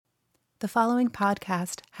The following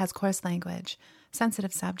podcast has coarse language,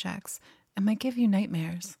 sensitive subjects, and might give you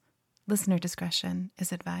nightmares. Listener discretion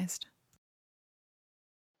is advised.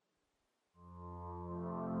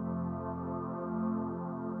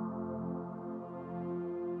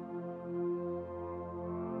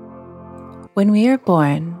 When we are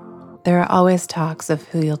born, there are always talks of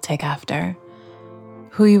who you'll take after,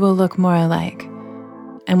 who you will look more like,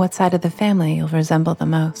 and what side of the family you'll resemble the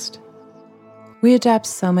most. We adopt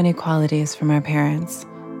so many qualities from our parents,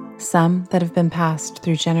 some that have been passed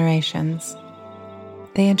through generations.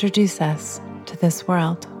 They introduce us to this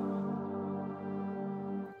world.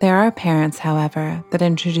 There are parents, however, that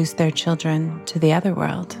introduce their children to the other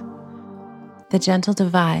world, the gentle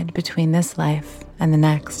divide between this life and the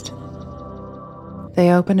next.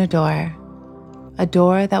 They open a door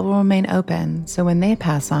that will remain open so when they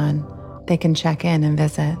pass on, they can check in and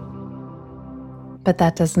visit. But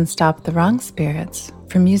that doesn't stop the wrong spirits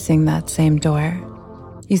from using that same door.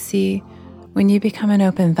 You see, when you become an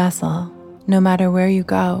open vessel, no matter where you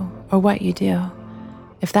go or what you do,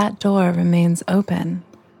 if that door remains open,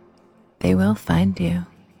 they will find you.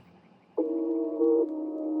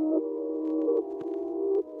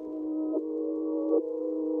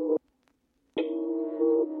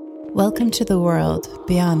 Welcome to the world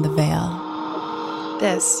beyond the veil.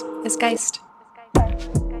 This is Geist.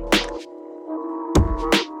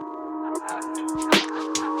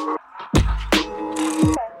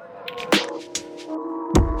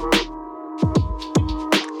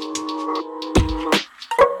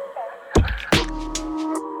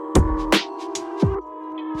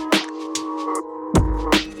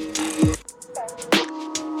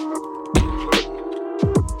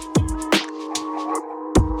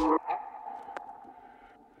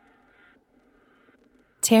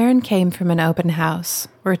 Terin came from an open house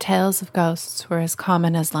where tales of ghosts were as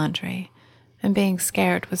common as laundry, and being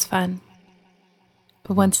scared was fun.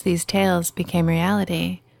 But once these tales became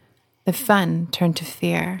reality, the fun turned to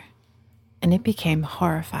fear, and it became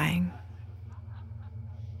horrifying.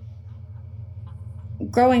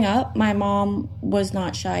 Growing up, my mom was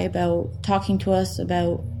not shy about talking to us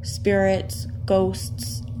about spirits,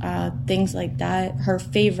 ghosts, things like that. Her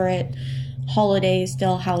favorite holiday is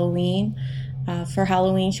still Halloween. For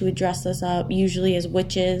Halloween, she would dress us up, usually as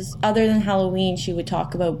witches. Other than Halloween, she would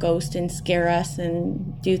talk about ghosts and scare us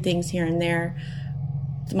and do things here and there.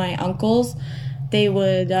 My uncles, they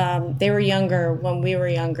were younger when we were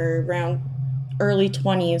younger, around early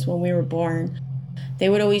 20s when we were born. They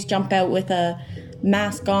would always jump out with a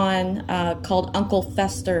mask on called Uncle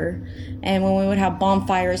Fester. And when we would have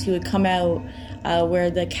bonfires, he would come out where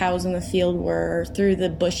the cows in the field were, through the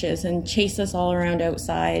bushes, and chase us all around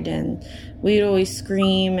outside. And we'd always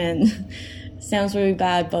scream, and sounds really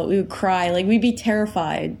bad, but we would cry. Like, we'd be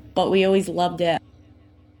terrified, but we always loved it.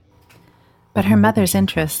 But her mother's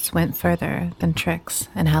interests went further than tricks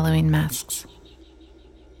and Halloween masks.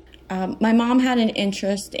 My mom had an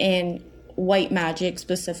interest in white magic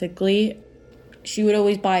specifically. She would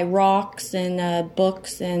always buy rocks and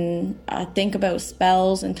books and think about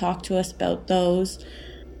spells and talk to us about those.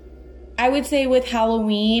 I would say with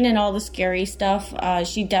Halloween and all the scary stuff,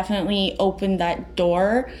 she definitely opened that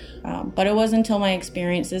door. But it wasn't until my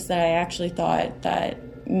experiences that I actually thought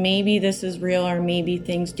that maybe this is real or maybe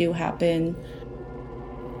things do happen.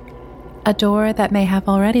 A door that may have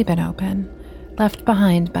already been open, left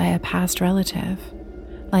behind by a past relative,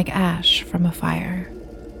 like ash from a fire.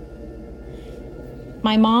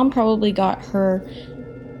 My mom probably got her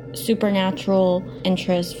supernatural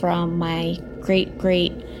interest from my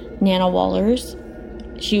great-great Nana Wallers.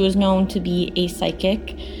 She was known to be a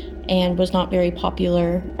psychic and was not very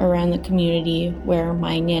popular around the community where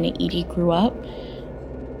my Nana Edie grew up.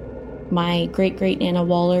 My great-great Nana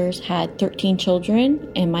Wallers had 13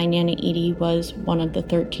 children, and my Nana Edie was one of the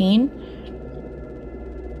 13.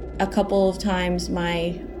 A couple of times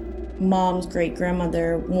my mom's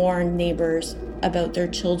great-grandmother warned neighbors about their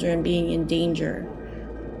children being in danger,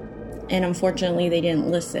 and unfortunately they didn't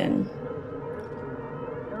listen.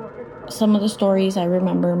 Some of the stories I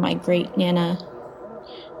remember my great Nana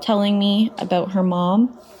telling me about her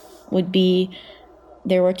mom would be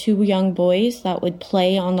there were two young boys that would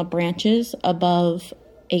play on the branches above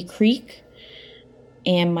a creek,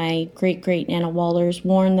 and my great Nana Wallers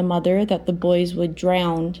warned the mother that the boys would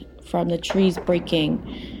drown from the trees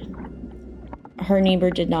breaking. Her neighbor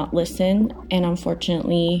did not listen, and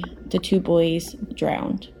unfortunately, the two boys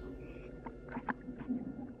drowned.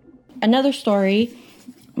 Another story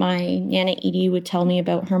my Nana Edie would tell me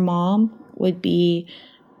about her mom would be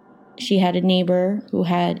she had a neighbor who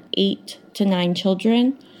had 8 to 9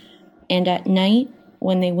 children, and at night,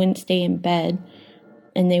 when they wouldn't stay in bed,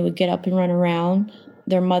 and they would get up and run around,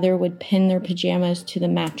 their mother would pin their pajamas to the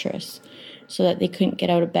mattress so that they couldn't get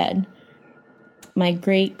out of bed. My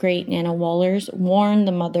great-great Nana Wallers warned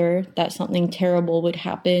the mother that something terrible would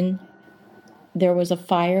happen. There was a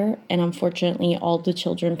fire, and unfortunately, all the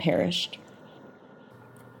children perished.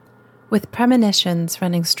 With premonitions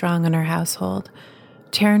running strong in her household,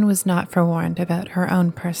 Terin was not forewarned about her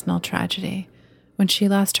own personal tragedy when she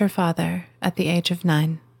lost her father at the age of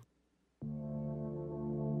 9.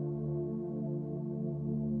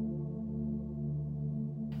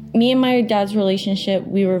 Me and my dad's relationship,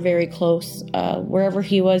 we were very close. Wherever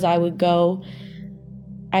he was, I would go.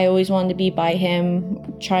 I always wanted to be by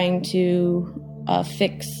him, trying to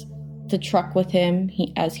fix the truck with him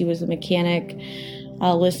as he was a mechanic,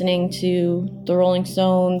 listening to the Rolling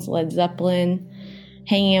Stones, Led Zeppelin,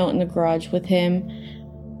 hanging out in the garage with him.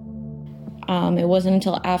 It wasn't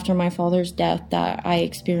until after my father's death that I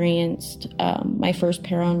experienced my first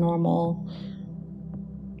paranormal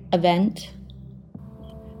event.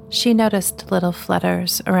 She noticed little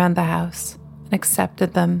flutters around the house and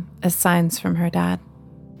accepted them as signs from her dad.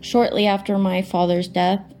 Shortly after my father's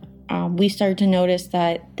death, we started to notice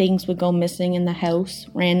that things would go missing in the house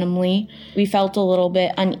randomly. We felt a little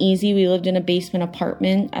bit uneasy. We lived in a basement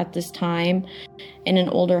apartment at this time in an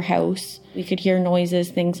older house. We could hear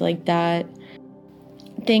noises, things like that.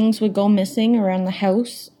 Things would go missing around the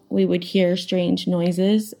house. We would hear strange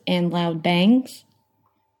noises and loud bangs.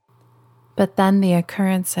 But then the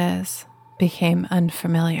occurrences became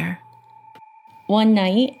unfamiliar. One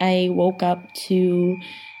night, I woke up to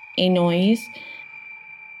a noise.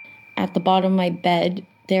 At the bottom of my bed,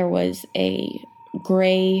 there was a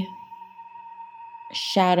gray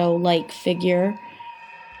shadow-like figure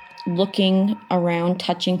looking around,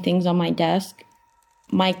 touching things on my desk.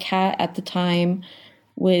 My cat at the time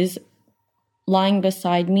was lying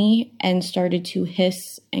beside me and started to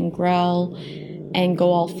hiss and growl and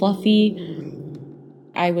go all fluffy.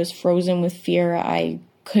 I was frozen with fear. I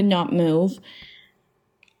could not move.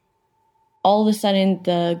 All of a sudden,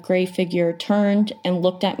 the gray figure turned and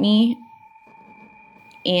looked at me.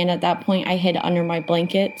 And at that point, I hid under my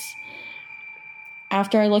blankets.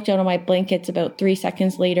 After I looked out of my blankets, about 3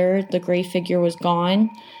 seconds later, the gray figure was gone,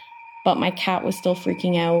 but my cat was still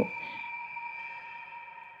freaking out.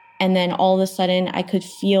 And then all of a sudden, I could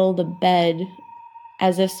feel the bed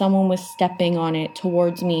as if someone was stepping on it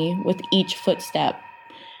towards me with each footstep.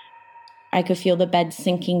 I could feel the bed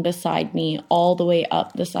sinking beside me all the way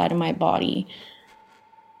up the side of my body.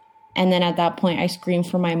 And then at that point, I screamed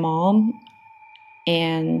for my mom,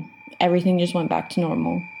 and everything just went back to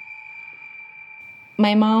normal.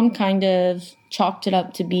 My mom kind of chalked it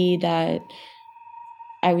up to be that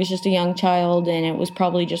I was just a young child and it was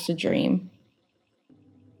probably just a dream.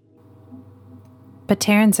 But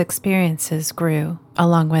Terin's experiences grew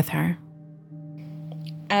along with her.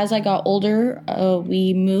 As I got older,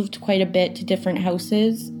 we moved quite a bit to different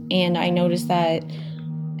houses, and I noticed that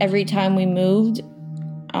every time we moved,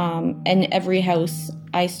 and every house,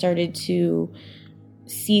 I started to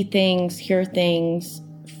see things, hear things,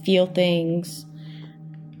 feel things,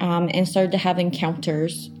 and started to have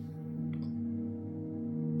encounters.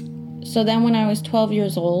 So then when I was 12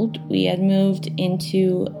 years old, we had moved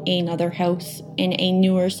into another house in a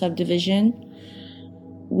newer subdivision.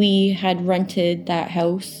 We had rented that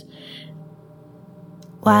house.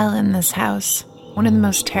 While in this house, one of the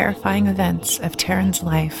most terrifying events of Terin's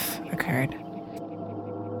life occurred.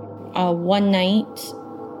 One night,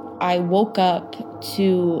 I woke up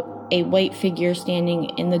to a white figure standing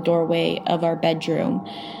in the doorway of our bedroom,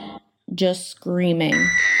 just screaming.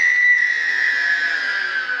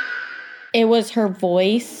 It was her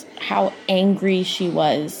voice, how angry she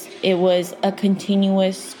was. It was a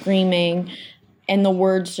continuous screaming, and the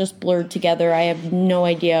words just blurred together. I have no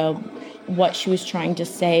idea what she was trying to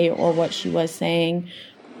say or what she was saying.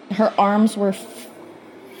 Her arms were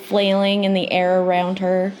flailing in the air around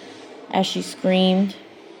her as she screamed.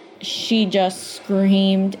 She just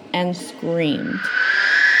screamed and screamed.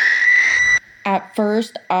 At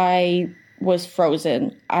first, I was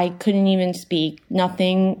frozen. I couldn't even speak.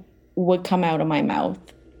 Nothing would come out of my mouth.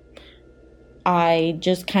 I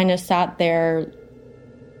just kind of sat there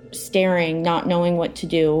staring, not knowing what to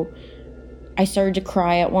do. I started to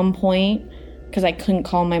cry at one point because I couldn't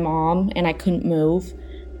call my mom and I couldn't move,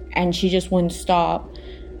 and she just wouldn't stop.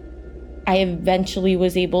 I eventually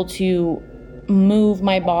was able to move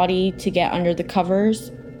my body to get under the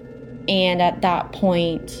covers, and at that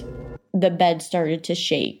point, the bed started to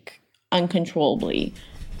shake uncontrollably.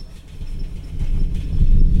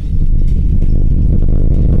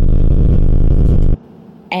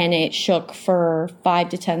 And it shook for 5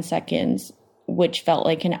 to 10 seconds which felt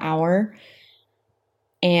like an hour.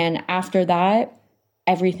 And after that,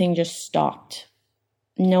 everything just stopped.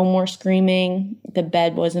 No more screaming. The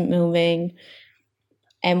bed wasn't moving.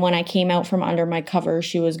 And when I came out from under my cover,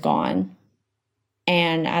 she was gone.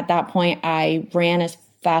 And at that point, I ran as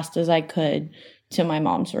fast as I could to my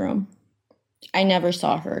mom's room. I never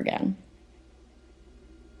saw her again.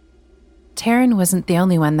 Terin wasn't the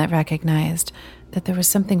only one that recognized that there was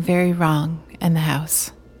something very wrong in the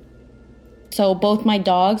house. So both my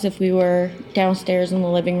dogs, if we were downstairs in the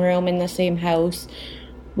living room in the same house,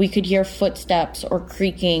 we could hear footsteps or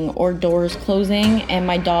creaking or doors closing, and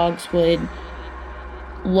my dogs would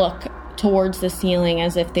look towards the ceiling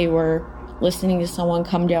as if they were listening to someone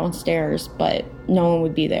come downstairs, but no one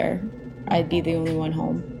would be there. I'd be the only one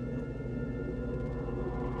home.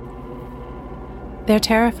 Their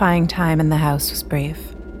terrifying time in the house was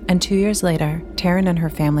brief, and 2 years later, Terin and her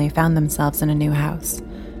family found themselves in a new house.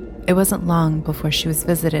 It wasn't long before she was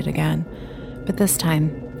visited again, but this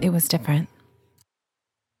time it was different.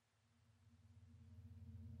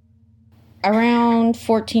 Around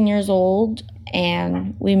 14 years old,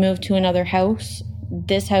 and we moved to another house.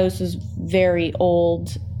 This house is very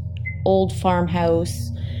old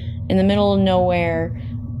farmhouse in the middle of nowhere.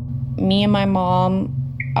 Me and my mom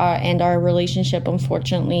and our relationship,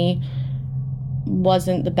 unfortunately,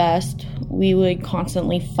 wasn't the best. We would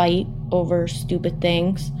constantly fight over stupid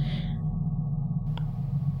things.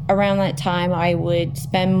 Around that time, I would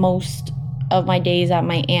spend most of my days at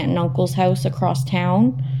my aunt and uncle's house across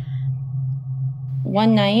town.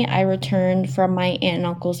 One night, I returned from my aunt and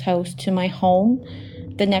uncle's house to my home.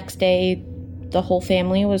 The next day, the whole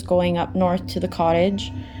family was going up north to the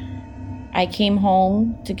cottage. I came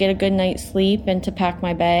home to get a good night's sleep and to pack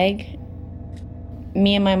my bag.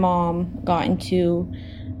 Me and my mom got into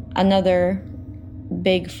another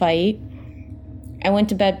big fight. I went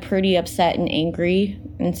to bed pretty upset and angry,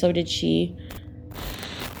 and so did she.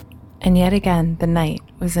 And yet again, the night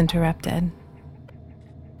was interrupted.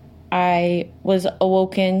 I was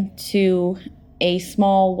awoken to a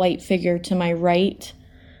small white figure to my right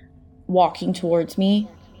walking towards me.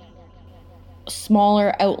 A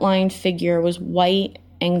smaller outlined figure was white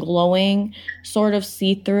and glowing, sort of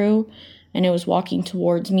see-through, and it was walking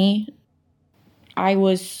towards me. I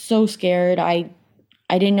was so scared. I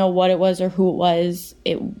didn't know what it was or who it was.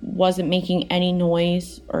 It wasn't making any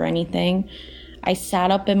noise or anything. I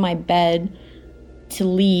sat up in my bed to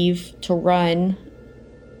leave, to run.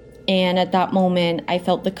 And at that moment, I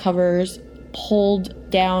felt the covers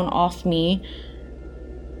pulled down off me.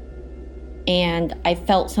 And I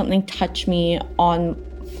felt something touch me on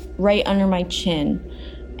right under my chin.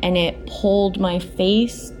 And it pulled my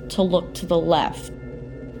face to look to the left.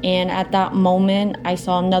 And at that moment, I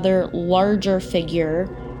saw another larger figure,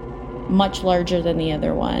 much larger than the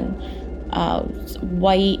other one.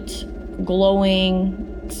 White,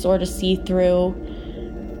 glowing, sort of see-through.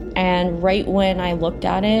 And right when I looked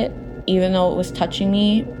at it, even though it was touching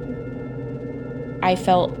me, I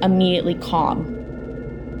felt immediately calm.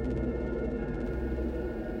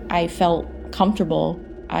 I felt comfortable.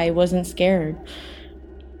 I wasn't scared.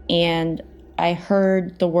 And I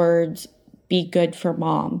heard the words, "Be good for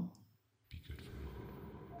Mom."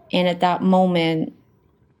 And at that moment,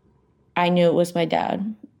 I knew it was my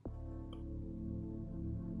dad.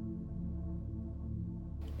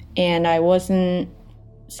 And I wasn't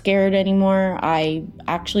scared anymore. I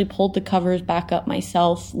actually pulled the covers back up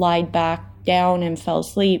myself, lied back down, and fell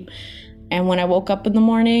asleep. And when I woke up in the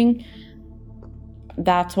morning,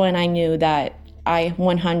 that's when I knew that I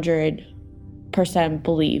 100%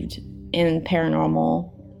 believed in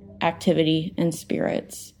paranormal activity and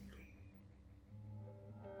spirits.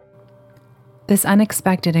 This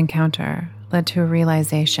unexpected encounter led to a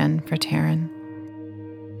realization for Terin.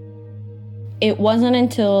 It wasn't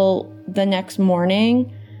until the next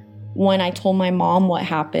morning when I told my mom what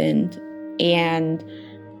happened, and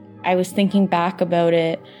I was thinking back about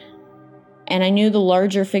it, and I knew the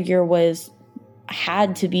larger figure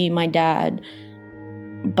had to be my dad,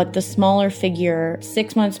 but the smaller figure,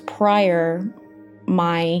 6 months prior,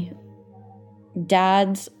 my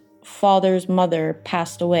dad's father's mother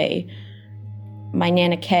passed away, my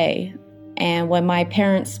Nana Kay. And when my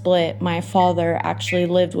parents split, my father actually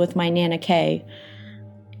lived with my Nana Kay.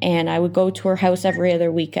 And I would go to her house every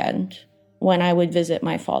other weekend when I would visit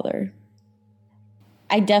my father.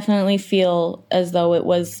 I definitely feel as though it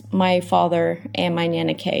was my father and my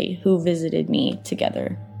Nana Kay who visited me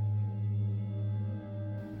together.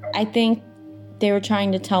 I think they were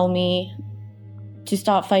trying to tell me to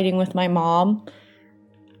stop fighting with my mom.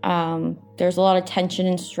 There's a lot of tension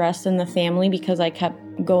and stress in the family because I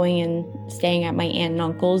kept going and staying at my aunt and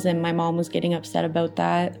uncle's, and my mom was getting upset about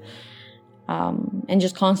that. And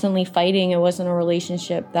just constantly fighting. It wasn't a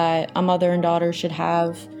relationship that a mother and daughter should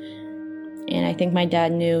have. And I think my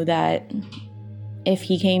dad knew that if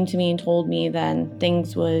he came to me and told me, then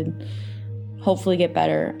things would hopefully get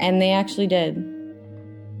better. And they actually did.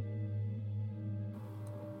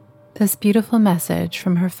 This beautiful message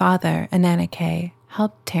from her father, Ananike,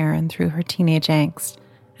 helped Terin through her teenage angst,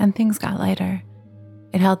 and things got lighter.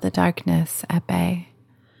 It held the darkness at bay.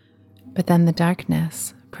 But then the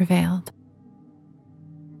darkness prevailed.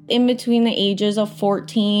 In between the ages of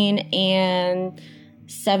 14 and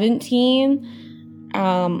 17,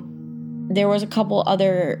 there was a couple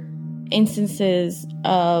other instances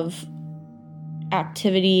of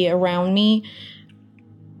activity around me.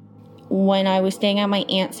 When I was staying at my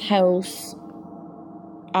aunt's house,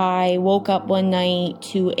 I woke up one night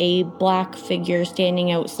to a black figure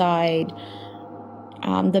standing outside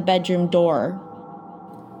the bedroom door.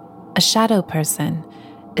 A shadow person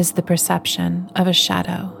is the perception of a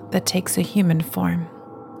shadow that takes a human form.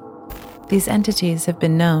 These entities have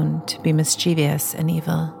been known to be mischievous and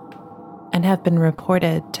evil, and have been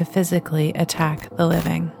reported to physically attack the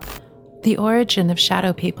living. The origin of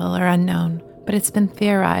shadow people are unknown, but it's been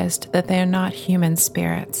theorized that they are not human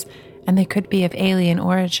spirits, and they could be of alien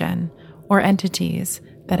origin, or entities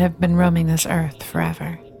that have been roaming this earth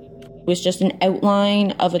forever. It was just an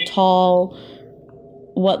outline of a tall,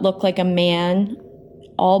 what looked like a man,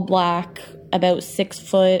 all black, about 6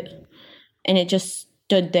 foot, and it just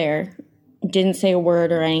stood there. Didn't say a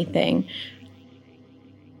word or anything.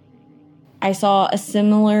 I saw a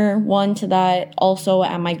similar one to that also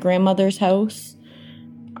at my grandmother's house,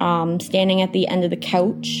 standing at the end of the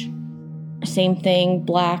couch. Same thing,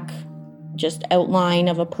 black, just outline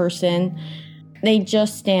of a person. They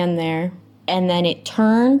just stand there, and then it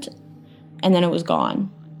turned, and then it was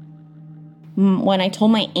gone. When I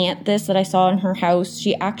told my aunt this that I saw in her house,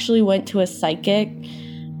 she actually went to a psychic,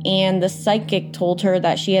 and the psychic told her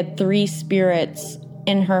that she had 3 spirits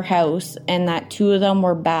in her house and that 2 of them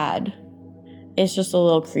were bad. It's just a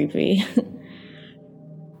little creepy.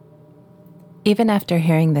 Even after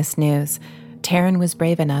hearing this news, Terin was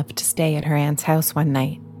brave enough to stay at her aunt's house one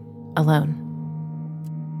night, alone.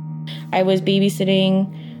 I was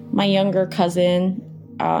babysitting my younger cousin.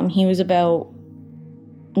 He was about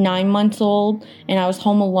 9 months old, and I was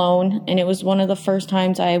home alone, and it was one of the first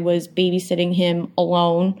times I was babysitting him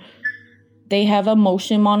alone. They have a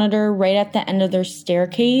motion monitor right at the end of their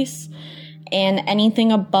staircase, and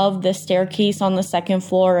anything above the staircase on the second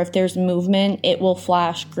floor, if there's movement, it will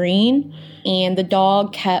flash green. And the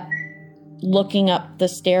dog kept looking up the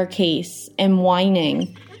staircase and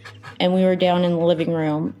whining, and we were down in the living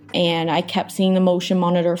room, and I kept seeing the motion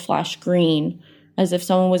monitor flash green as if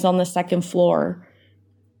someone was on the second floor.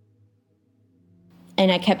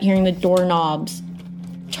 And I kept hearing the doorknobs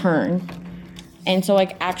turn. And so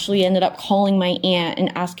I actually ended up calling my aunt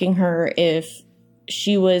and asking her if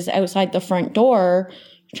she was outside the front door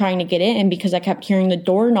trying to get in, because I kept hearing the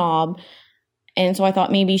doorknob. And so I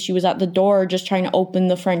thought maybe she was at the door just trying to open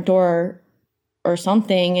the front door or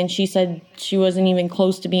something. And she said she wasn't even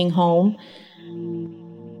close to being home.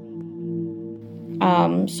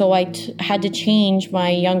 So I had to change my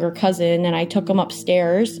younger cousin, and I took him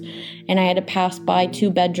upstairs, and I had to pass by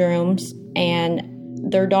 2 bedrooms, and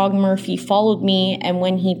their dog Murphy followed me. And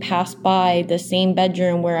when he passed by the same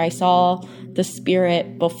bedroom where I saw the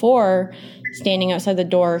spirit before standing outside the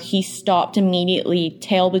door, he stopped immediately,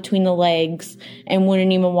 tail between the legs, and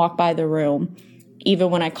wouldn't even walk by the room,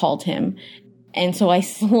 even when I called him. And so I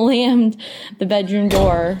slammed the bedroom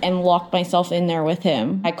door and locked myself in there with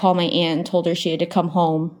him. I called my aunt and told her she had to come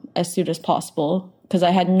home as soon as possible because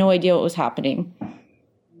I had no idea what was happening.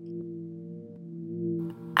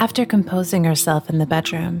 After composing herself in the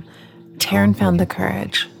bedroom, Terin found the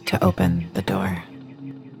courage to open the door.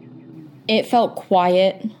 It felt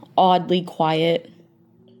quiet, oddly quiet.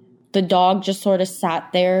 The dog just sort of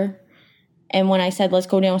sat there. And when I said, let's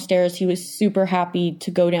go downstairs, he was super happy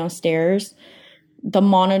to go downstairs. The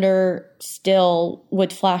monitor still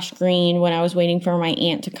would flash green when I was waiting for my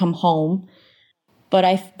aunt to come home. But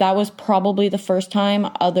that was probably the first time,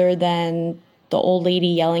 other than the old lady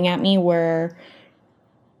yelling at me, where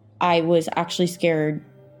I was actually scared.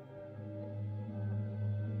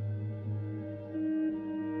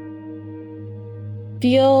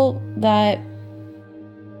 Feel that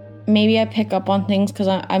maybe I pick up on things because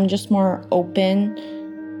I'm just more open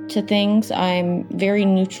to things. I'm very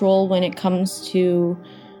neutral when it comes to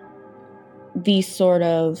these sort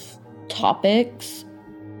of topics.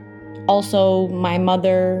 Also, my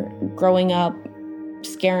mother growing up,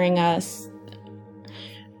 scaring us.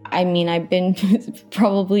 I mean, I've been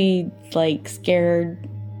probably like scared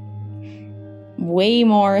way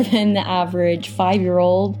more than the average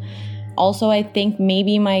 5-year-old. Also, I think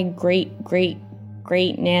maybe my great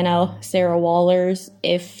Nana, Sarah Wallers,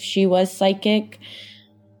 if she was psychic,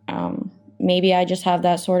 maybe I just have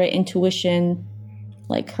that sort of intuition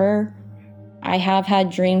like her. I have had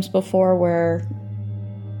dreams before where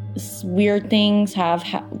weird things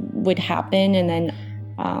would happen, and then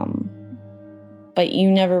but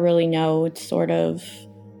you never really know. It's sort of,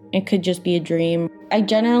 it could just be a dream.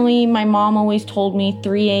 My mom always told me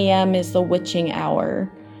 3 a.m. is the witching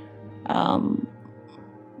hour.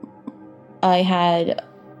 I had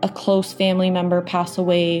a close family member pass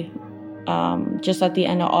away just at the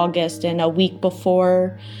end of August, and a week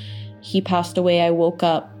before he passed away, I woke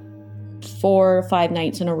up 4 or 5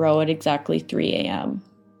 nights in a row at exactly 3 a.m.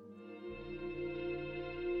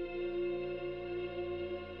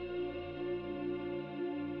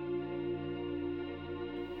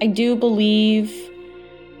 I do believe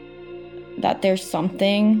that there's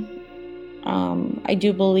something. I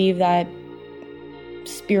do believe that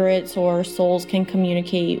spirits or souls can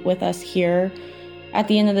communicate with us here. At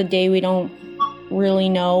the end of the day, we don't really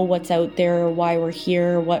know what's out there, why we're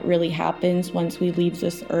here, what really happens once we leave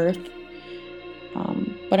this earth.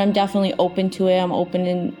 But I'm definitely open to it. I'm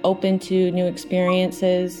open to new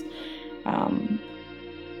experiences.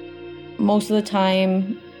 Most of the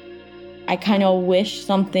time, I kind of wish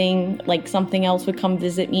something else would come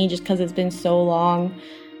visit me, just because it's been so long.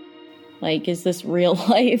 Like, is this real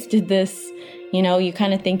life? Did this, you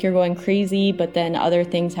kind of think you're going crazy, but then other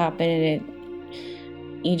things happen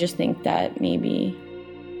and you just think that maybe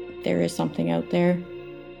there is something out there.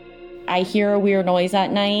 I hear a weird noise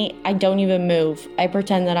at night. I don't even move. I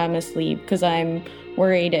pretend that I'm asleep because I'm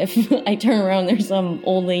worried if I turn around, there's some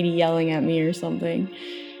old lady yelling at me or something.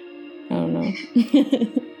 I don't know.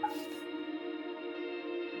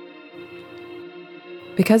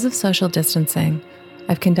 Because of social distancing,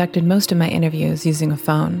 I've conducted most of my interviews using a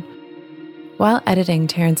phone. While editing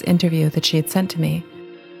Terin's interview that she had sent to me,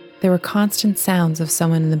 there were constant sounds of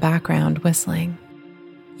someone in the background whistling.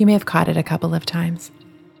 You may have caught it a couple of times.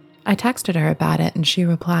 I texted her about it and she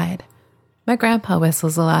replied, "My grandpa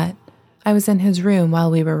whistles a lot. I was in his room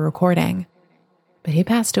while we were recording, but he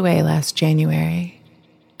passed away last January."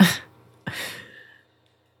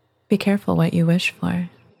 Be careful what you wish for.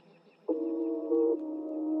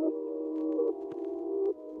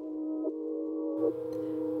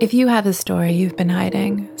 If you have a story you've been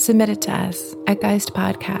hiding, submit it to us at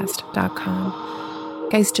geist.podcast.com.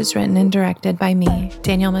 Geist is written and directed by me,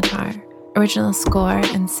 Danielle Matar. Original score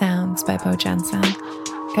and sounds by Beau Jensen.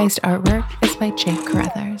 Geist Artwork is by Jake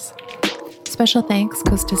Carruthers. Special thanks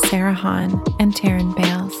goes to Sarah Han Terin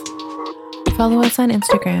Bales. Follow us on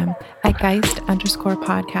Instagram at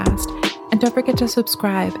Geist_podcast. And don't forget to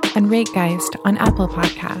subscribe and rate Geist on Apple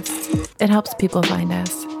Podcasts. It helps people find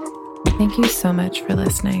us. Thank you so much for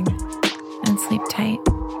listening, and sleep tight.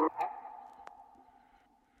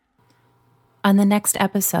 On the next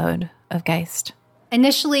episode of Geist.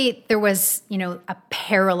 Initially, there was, a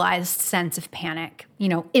paralyzed sense of panic.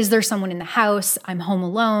 Is there someone in the house? I'm home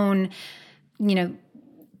alone.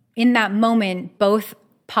 In that moment, both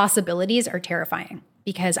possibilities are terrifying,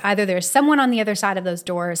 because either there's someone on the other side of those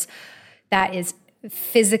doors that is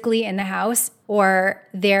physically in the house, or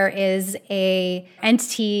there is a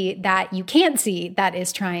entity that you can't see that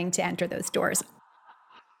is trying to enter those doors.